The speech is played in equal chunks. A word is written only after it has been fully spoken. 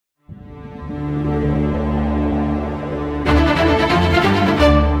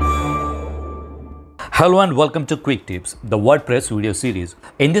Hello and welcome to Quick Tips, the WordPress video series.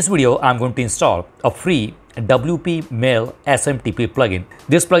 In this video, I'm going to install a free 𝗟𝗞𝗡 SMTP plugin.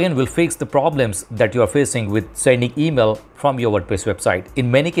 This plugin will fix the problems that you are facing with sending email from your WordPress website. In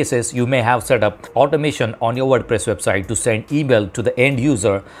many cases, you may have set up automation on your WordPress website to send email to the end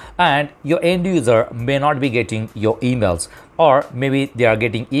user, and your end user may not be getting your emails, or maybe they are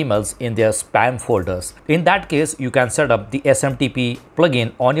getting emails in their spam folders. In that case, you can set up the SMTP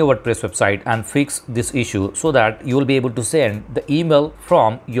plugin on your WordPress website and fix this issue so that you will be able to send the email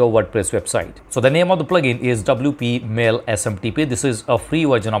from your WordPress website. So the name of the plugin is 𝗟𝗞𝗡 SMTP. This is a free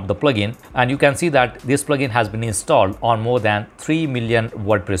version of the plugin, and you can see that this plugin has been installed on more than 3 million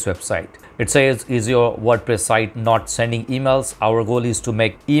WordPress websites. It says, is your WordPress site not sending emails? Our goal is to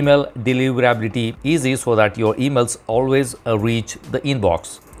make email deliverability easy so that your emails always reach the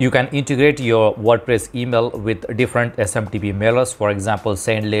inbox. You can integrate your WordPress email with different SMTP mailers, for example,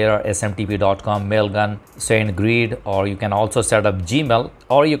 𝗟𝗜𝗞𝗘, SMTP.com, Mailgun, 𝗟𝗜𝗞𝗘, or you can also set up Gmail,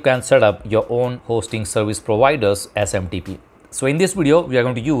 or you can set up your own hosting service providers SMTP. So in this video, we are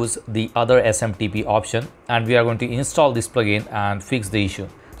going to use the other SMTP option, and we are going to install this plugin and fix the issue.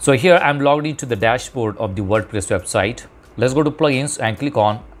 So here I'm logged into the dashboard of the WordPress website. Let's go to plugins and click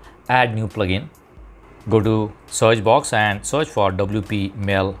on add new plugin. Go to search box and search for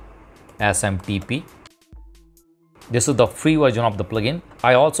𝗟𝗞𝗡 SMTP. This is the free version of the plugin.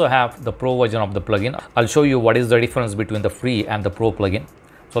 I also have the pro version of the plugin. I'll show you what is the difference between the free and the pro plugin.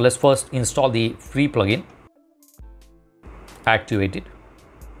 So let's first install the free plugin, activate it,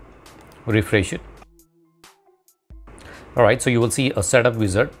 refresh it. Alright, so you will see a setup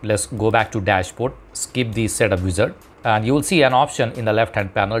wizard. Let's go back to dashboard, skip the setup wizard, and you will see an option in the left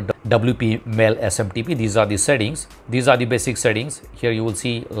hand panel, 𝗟𝗞𝗡 SMTP. These are the settings. These are the basic settings. Here you will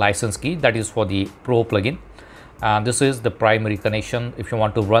see license key, that is for the pro plugin, and this is the primary connection. If you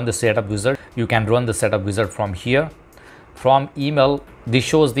want to run the setup wizard, you can run the setup wizard from here. From email, this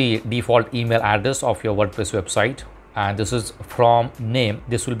shows the default email address of your WordPress website, and this is from name.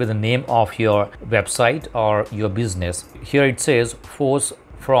 This will be the name of your website or your business. Here it says force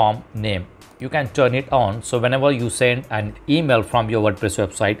from name. You can turn it on, so whenever you send an email from your WordPress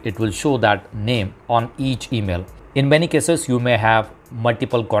website, it will show that name on each email. In many cases, you may have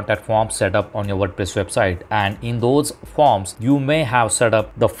multiple contact forms set up on your WordPress website, and in those forms you may have set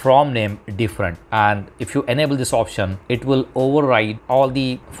up the from name different, and if you enable this option, it will override all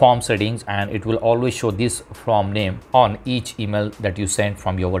the form settings and it will always show this from name on each email that you send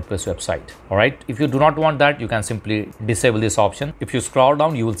from your WordPress website. All right, if you do not want that, you can simply disable this option. If you scroll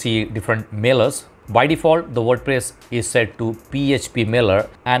down, you will see different mailers. By default, the WordPress is set to PHP mailer,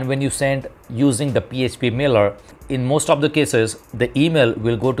 and when you send using the PHP mailer, in most of the cases, the email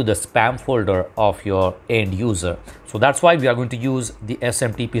will go to the spam folder of your end user. So that's why we are going to use the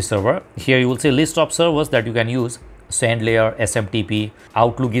SMTP server. Here you will see list of servers that you can use. 𝗟𝗜𝗓, SMTP,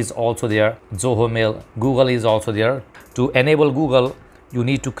 Outlook is also there, Zoho Mail, Google is also there. To enable Google, you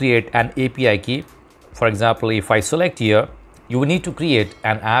need to create an API key. For example, if I select here, you will need to create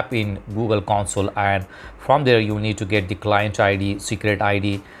an app in Google Console, and from there you will need to get the client ID, secret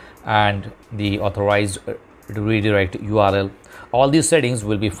ID, and the authorized redirect URL. All these settings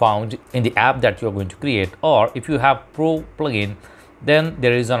will be found in the app that you are going to create. Or if you have pro plugin, then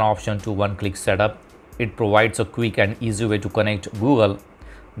there is an option to one-click setup. It provides a quick and easy way to connect Google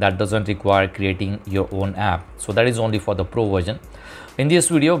that doesn't require creating your own app. So that is only for the pro version. In this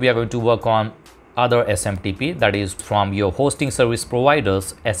video, we are going to work on other SMTP, that is from your hosting service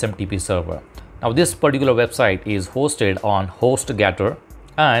providers SMTP server. Now this particular website is hosted on HostGator,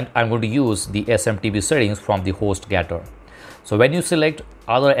 and I'm going to use the SMTP settings from the HostGator. So when you select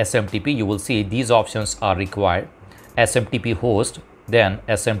other SMTP, you will see these options are required: SMTP host, then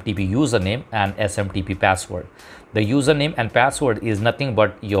SMTP username, and SMTP password. The username and password is nothing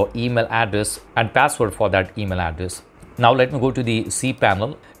but your email address and password for that email address. Now let me go to the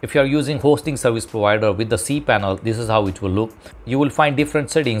cPanel. If you are using hosting service provider with the cPanel, this is how it will look. You will find different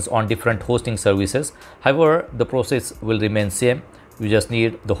settings on different hosting services. However, the process will remain same. You just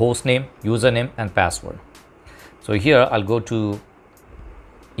need the host name, username, and password. So here I'll go to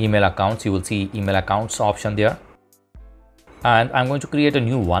email accounts. You will see email accounts option there, and I'm going to create a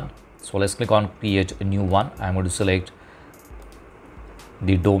new one. So let's click on create a new one. I'm going to select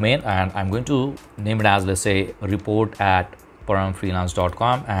the domain, and I'm going to name it as, let's say,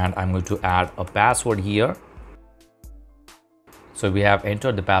 report@paramfreelance.com, and I'm going to add a password here. So we have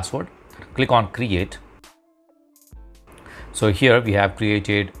entered the password. Click on create. So here we have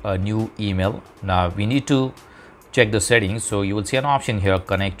created a new email. Now we need to check the settings. So you will see an option here,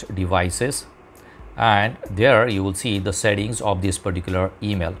 connect devices, and there you will see the settings of this particular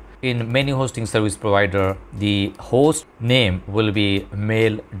email. in many hosting service provider, the host name will be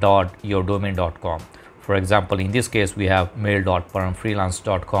mail.yourdomain.com. For example, in this case, we have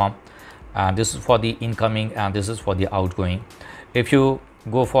mail.permfreelance.com, and this is for the incoming and this is for the outgoing. If you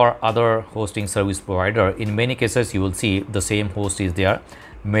go for other hosting service provider, in many cases you will see the same host is there,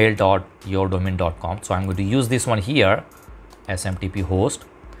 mail.yourdomain.com. So I'm going to use this one here, SMTP host,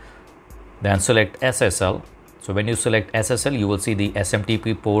 then select SSL. So when you select SSL, you will see the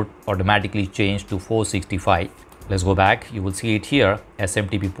SMTP port automatically changed to 465. Let's go back. You will see it here.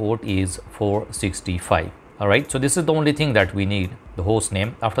 SMTP port is 465. All right. So this is the only thing that we need, the host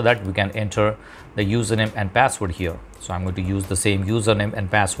name. After that, we can enter the username and password here. So I'm going to use the same username and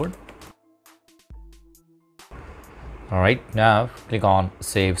password. All right. Now click on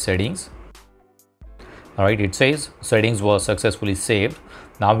Save Settings. All right. It says settings was successfully saved.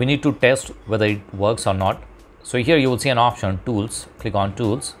 Now we need to test whether it works or not. So here you will see an option, Tools. Click on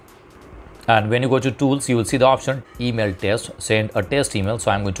Tools, and when you go to Tools, you will see the option Email Test. Send a test email. So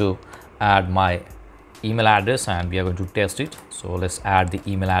I'm going to add my email address and we are going to test it. So let's add the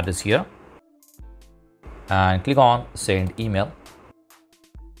email address here and click on Send Email.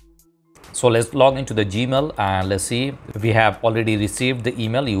 So let's log into the Gmail and let's see if we have already received the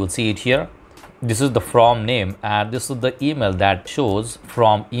email. You will see it here. This is the from name and this is the email that shows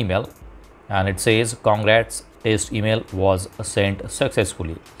from email, and it says congrats, test email was sent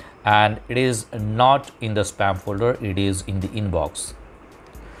successfully, and it is not in the spam folder, it is in the inbox.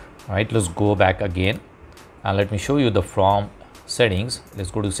 All right, let's go back again and let me show you the from settings. Let's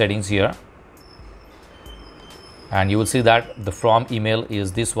go to settings here, and you will see that the from email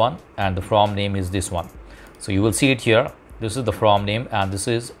is this one and the from name is this one. So you will see it here. This is the from name and this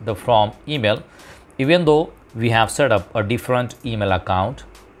is the from email. Even though we have set up a different email account,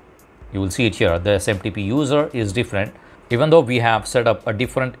 you will see it here, the SMTP user is different. Even though we have set up a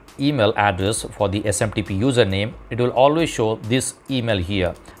different email address for the SMTP username, it will always show this email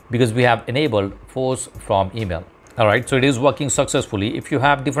here because we have enabled force from email. All right, so it is working successfully. If you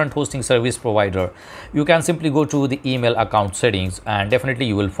have different hosting service provider, you can simply go to the email account settings and definitely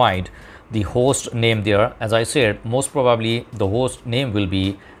you will find the host name there. As I said, most probably the host name will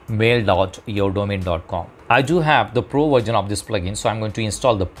be mail.yourdomain.com. I do have the pro version of this plugin, so I'm going to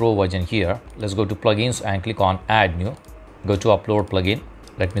install the pro version here. Let's go to plugins and click on add new. Go to upload plugin.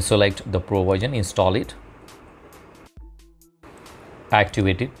 Let me select the pro version, install it,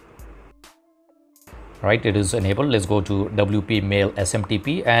 activate it. Right, it is enabled. Let's go to WP Mail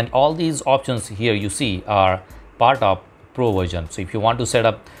SMTP, and all these options here you see are part of pro version. So if you want to set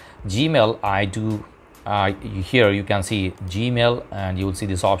up Gmail, here you can see Gmail and you will see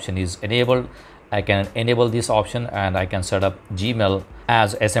this option is enabled. I can enable this option and I can set up Gmail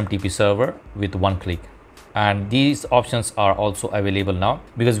as SMTP server with one click. And these options are also available now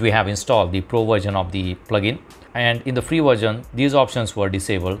because we have installed the pro version of the plugin. And in the free version, these options were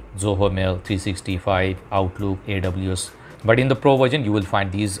disabled: Zoho Mail, 365, Outlook, AWS. But in the pro version, you will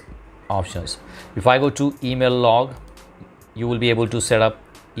find these options. If I go to email log, you will be able to set up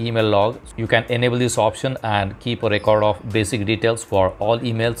email log. You can enable this option and keep a record of basic details for all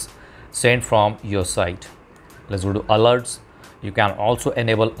emails sent from your site. Let's go to alerts. You can also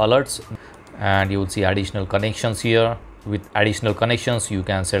enable alerts and you will see additional connections here. With additional connections, you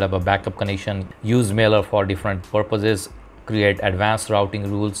can set up a backup connection, use mailer for different purposes, create advanced routing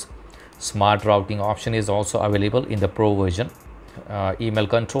rules. Smart routing option is also available in the pro version. Email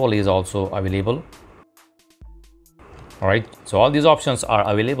control is also available. All right, so all these options are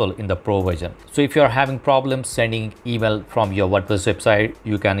available in the pro version. So if you are having problems sending email from your WordPress website,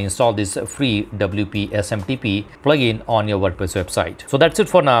 you can install this free WP SMTP plugin on your WordPress website. So that's it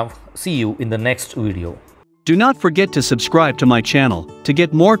for now. See you in the next video. Do not forget to subscribe to my channel to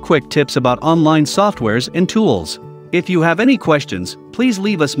get more quick tips about online softwares and tools. If you have any questions, please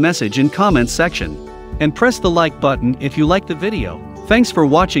leave us message in comments section and press the like button if you like the video. Thanks for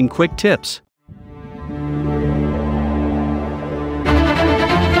watching Quick Tips.